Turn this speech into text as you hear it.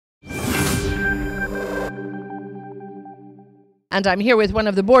And I'm here with one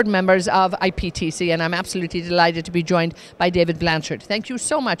of the board members of IPTC, and I'm absolutely delighted to be joined by David Blanchard. Thank you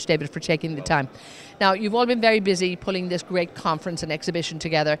so much, David, for taking the time. Now, you've all been very busy pulling this great conference and exhibition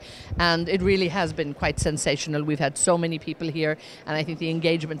together, and it really has been quite sensational. We've had so many people here, and I think the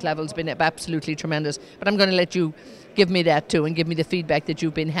engagement level's been absolutely tremendous. But I'm going to let you give me that too, and give me the feedback that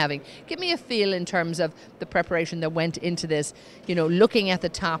you've been having. Give me a feel in terms of the preparation that went into this, you know, looking at the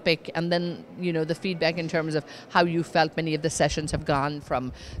topic, and then, you know, the feedback in terms of how you felt many of the sessions have gone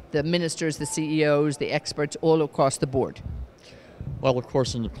from the ministers, the CEOs, the experts, all across the board. Well, of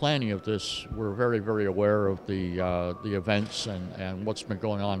course, in the planning of this, we're very, very aware of the events and what's been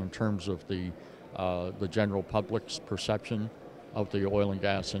going on in terms of the general public's perception of the oil and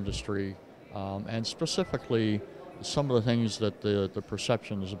gas industry, and specifically some of the things that the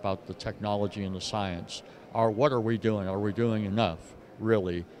perception is about the technology and the science are what are we doing? Are we doing enough,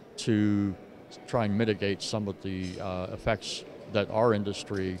 really, to try and mitigate some of the effects that our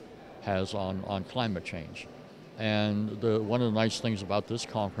industry has on climate change? And one of the nice things about this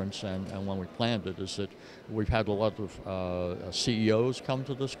conference and when we planned it is that we've had a lot of CEOs come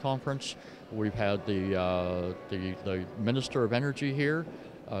to this conference. We've had the Minister of Energy here,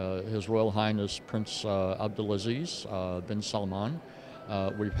 His Royal Highness Prince Abdulaziz bin Salman.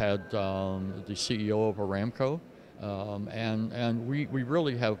 We've had the CEO of Aramco, and we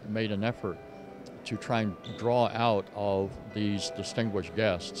really have made an effort to try and draw out of these distinguished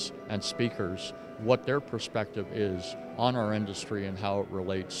guests and speakers what their perspective is on our industry and how it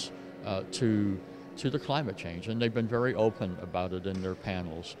relates to the climate change. And they've been very open about it in their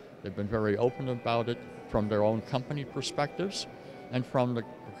panels. They've been very open about it from their own company perspectives and from the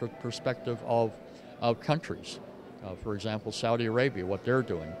perspective of countries. For example, Saudi Arabia, what they're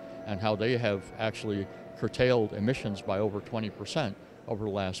doing and how they have actually curtailed emissions by over 20% over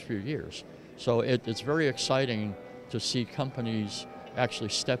the last few years. So it's very exciting to see companies actually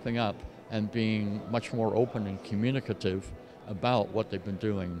stepping up and being much more open and communicative about what they've been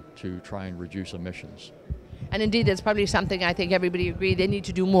doing to try and reduce emissions. And indeed, that's probably something I think everybody agreed they need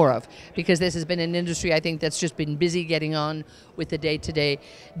to do more of, because this has been an industry, I think, that's just been busy getting on with the day-to-day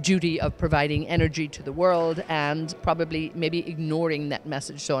duty of providing energy to the world and probably maybe ignoring that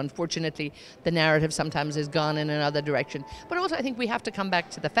message. So unfortunately, the narrative sometimes has gone in another direction. But also, I think we have to come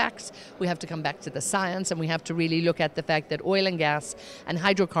back to the facts, we have to come back to the science, and we have to really look at the fact that oil and gas and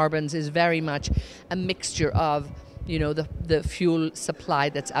hydrocarbons is very much a mixture of, you know, the fuel supply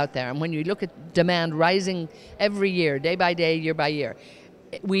that's out there. And when you look at demand rising every year, day by day, year by year,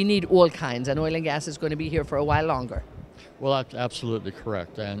 we need all kinds, and oil and gas is going to be here for a while longer. Well, that's absolutely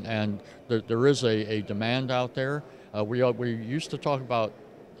correct. And there is a demand out there. We used to talk about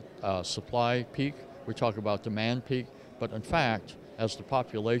supply peak, we talk about demand peak, but in fact, as the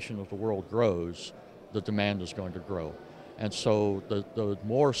population of the world grows, the demand is going to grow. And so the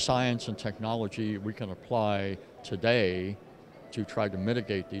more science and technology we can apply today to try to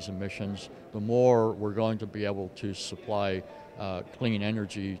mitigate these emissions, the more we're going to be able to supply clean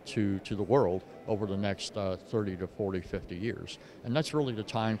energy to the world over the next 30 to 40, 50 years. And that's really the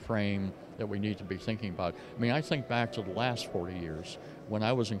time frame that we need to be thinking about. I mean, I think back to the last 40 years. When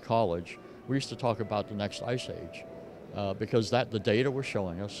I was in college, we used to talk about the next ice age. Because the data was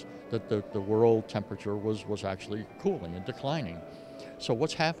showing us that the world temperature was actually cooling and declining. So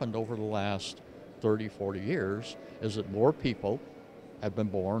what's happened over the last 30, 40 years is that more people have been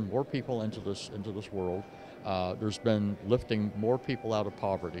born, more people into this world. There's been lifting more people out of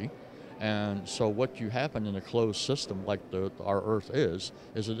poverty. And so what you happen in a closed system like our Earth is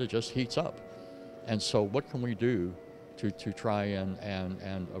that it just heats up. And so what can we do to try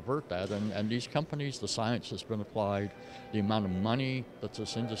and avert that? And these companies, the science that's been applied, the amount of money that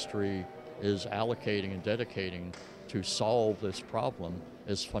this industry is allocating and dedicating to solve this problem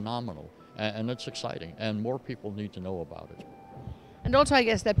is phenomenal. And it's exciting, and more people need to know about it. And also, I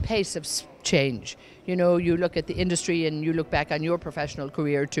guess, that pace of change. You know, you look at the industry and you look back on your professional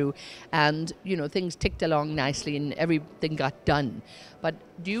career too, and, you know, things ticked along nicely and everything got done. But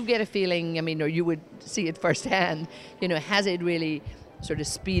do you get a feeling, I mean, or you would see it firsthand, you know, has it really sort of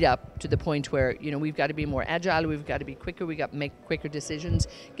speed up to the point where, you know, we've got to be more agile, we've got to be quicker, we've got to make quicker decisions?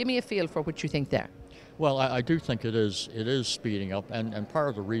 Give me a feel for what you think there. Well, I do think it is speeding up, and part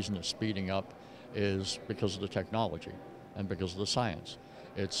of the reason it's speeding up is because of the technology and because of the science.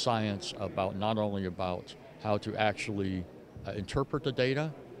 It's science about not only about how to actually interpret the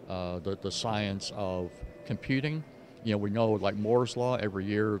data, the science of computing. You know, we know, like Moore's law, every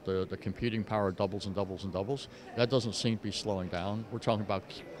year the computing power doubles and doubles and doubles. That doesn't seem to be slowing down. We're talking about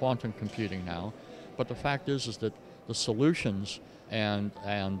quantum computing now. But the fact is that the solutions and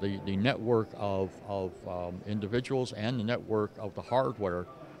the network of individuals and the network of the hardware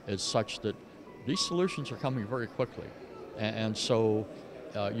is such that these solutions are coming very quickly. And so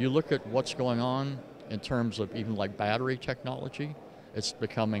you look at what's going on in terms of even like battery technology. It's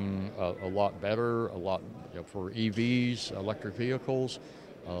becoming a lot better, for EVs, electric vehicles,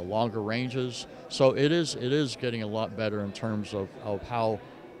 longer ranges. So it is getting a lot better in terms of how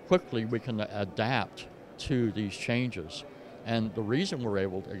quickly we can adapt to these changes. And the reason we're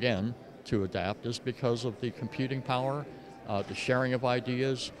able, again, to adapt is because of the computing power, the sharing of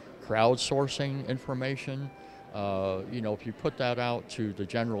ideas, crowdsourcing information. If you put that out to the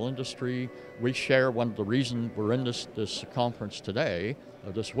general industry, we share. One of the reasons we're in this conference today,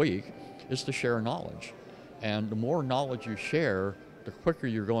 this week, is to share knowledge. And the more knowledge you share, the quicker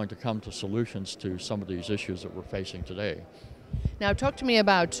you're going to come to solutions to some of these issues that we're facing today. Now talk to me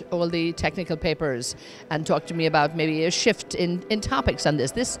about all the technical papers and talk to me about maybe a shift in topics on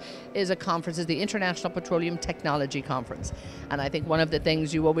this. This is a conference, it's the International Petroleum Technology Conference. And I think one of the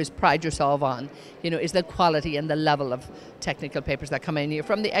things you always pride yourself on, is the quality and the level of technical papers that come in here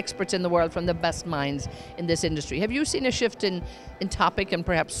from the experts in the world, from the best minds in this industry. Have you seen a shift in topic and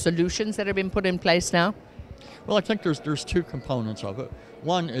perhaps solutions that have been put in place now? Well, I think there's two components of it.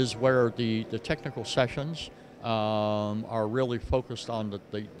 One is where the technical sessions are really focused on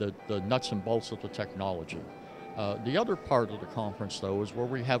the nuts and bolts of the technology. The other part of the conference, though, is where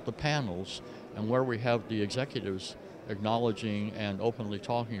we have the panels and where we have the executives acknowledging and openly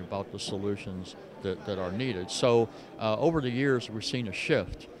talking about the solutions that are needed. So over the years, we've seen a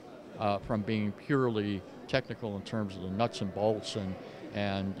shift from being purely technical in terms of the nuts and bolts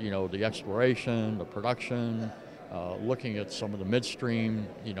and the exploration, the production, looking at some of the midstream,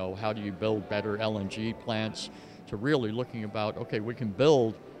 how do you build better LNG plants, to really looking about, okay, we can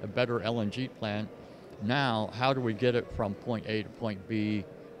build a better LNG plant. Now, how do we get it from point A to point B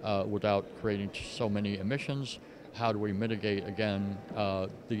without creating so many emissions? How do we mitigate, again,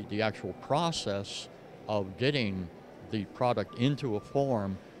 the actual process of getting the product into a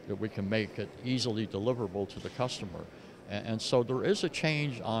form that we can make it easily deliverable to the customer? And so there is a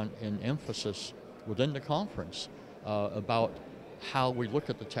change in emphasis within the conference about how we look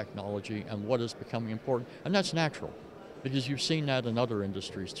at the technology and what is becoming important. And that's natural, because you've seen that in other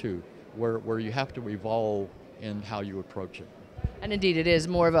industries too, where you have to evolve in how you approach it. And indeed, it is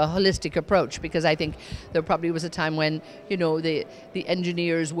more of a holistic approach, because I think there probably was a time when, the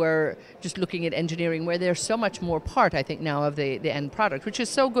engineers were just looking at engineering, where there's so much more part, I think, now of the end product, which is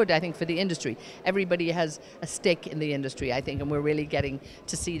so good, I think, for the industry. Everybody has a stake in the industry, I think, and we're really getting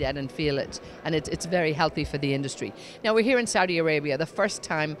to see that and feel it. And it's very healthy for the industry. Now, we're here in Saudi Arabia, the first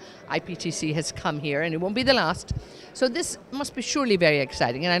time IPTC has come here, and it won't be the last. So this must be surely very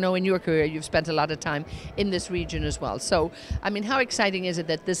exciting. And I know in your career, you've spent a lot of time in this region as well. So, I mean, how exciting is it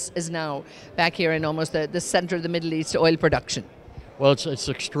that this is now back here in almost the center of the Middle East oil production? Well, it's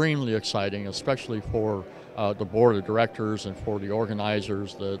extremely exciting, especially for the board of directors and for the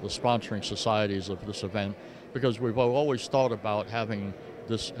organizers, the sponsoring societies of this event, because we've always thought about having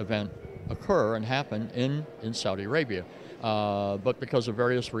this event occur and happen in Saudi Arabia. But because of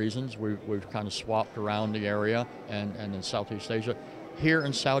various reasons, we've kind of swapped around the area and in Southeast Asia. Here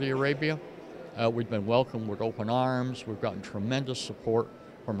in Saudi Arabia, we've been welcomed with open arms. We've gotten tremendous support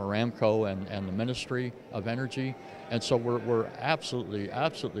from Aramco and the Ministry of Energy. And so we're absolutely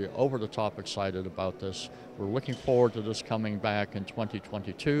over the top excited about this. We're looking forward to this coming back in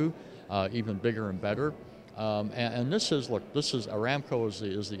 2022, even bigger and better. And this is Aramco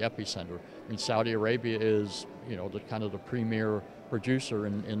is the epicenter. I mean, Saudi Arabia is, the kind of the premier producer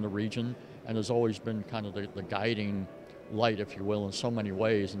in the region, and has always been kind of the guiding light, if you will, in so many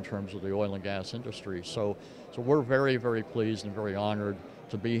ways in terms of the oil and gas industry. So we're very, very pleased and very honored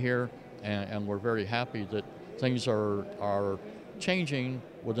to be here, and we're very happy that things are changing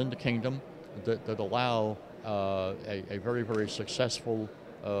within the kingdom that allow a very, very successful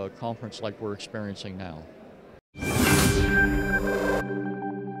conference like we're experiencing now.